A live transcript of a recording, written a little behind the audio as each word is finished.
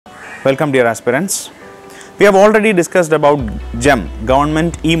Welcome dear aspirants. We have already discussed about GeM,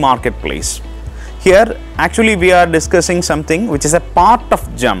 Government e-Marketplace. Here actually we are discussing something which is a part of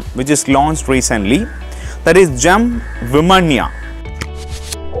GeM, which is launched recently, that is GeM Womaniya.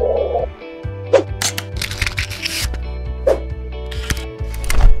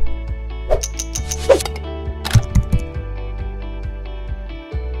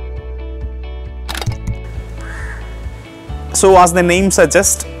 So as the name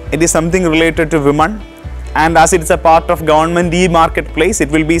suggests, it is something related to women, and as it is a part of Government e-Marketplace, it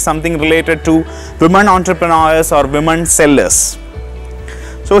will be something related to women entrepreneurs or women sellers.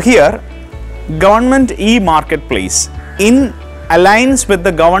 So here, Government e-Marketplace in aligns with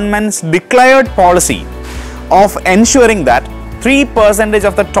the government's declared policy of ensuring that 3%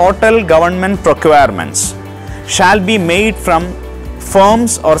 of the total government procurements shall be made from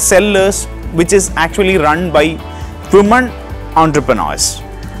firms or sellers which is actually run by women entrepreneurs.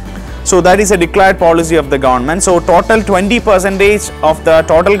 So that is a declared policy of the government. So total 20% of the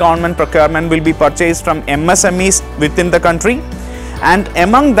total government procurement will be purchased from MSMEs within the country, and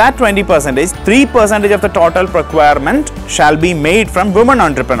among that 20%, 3% of the total procurement shall be made from women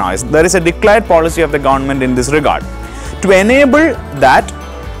entrepreneurs. There is a declared policy of the government in this regard. To enable that,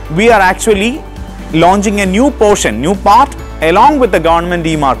 we are actually launching a new portion, new part along with the Government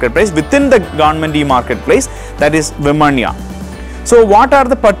e-Marketplace, within the Government e-Marketplace, that is Womaniya. So what are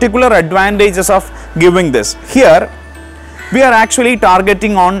the particular advantages of giving this? Here we are actually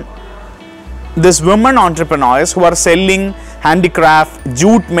targeting on these women entrepreneurs who are selling handicraft,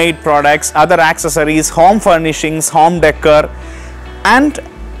 jute made products, other accessories, home furnishings, home decor, and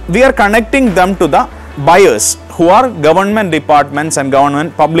we are connecting them to the buyers who are government departments and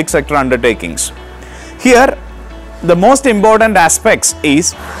government public sector undertakings. Here the most important aspects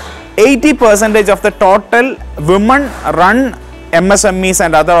is 80% of the total women run MSMEs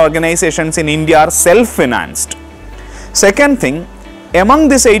and other organizations in India are self-financed. Second thing, among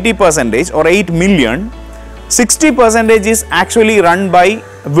this 80% or 8 million, 60% is actually run by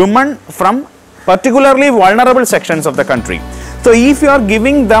women from particularly vulnerable sections of the country. So if you are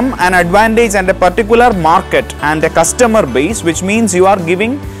giving them an advantage and a particular market and a customer base, which means you are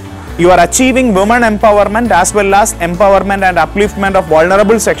achieving women empowerment as well as empowerment and upliftment of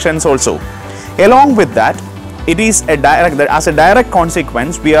vulnerable sections also. Along with that, it is as a direct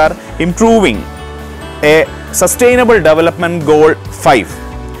consequence, we are improving a sustainable development goal 5,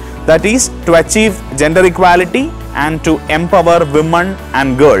 that is to achieve gender equality and to empower women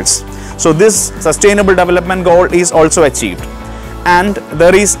and girls. So this sustainable development goal is also achieved, and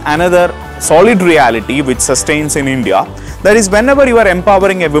there is another solid reality which sustains in India, that is whenever you are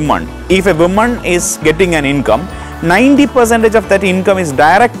empowering a woman, if a woman is getting an income, 90% of that income is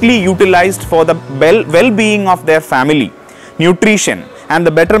directly utilized for the well-being of their family, nutrition and the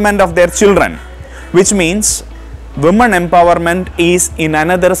betterment of their children, which means women empowerment is in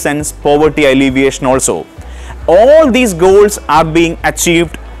another sense poverty alleviation also. All these goals are being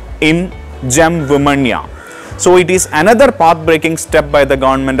achieved in GeM Womaniya. So it is another path-breaking step by the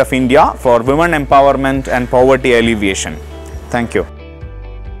Government of India for women empowerment and poverty alleviation. Thank you.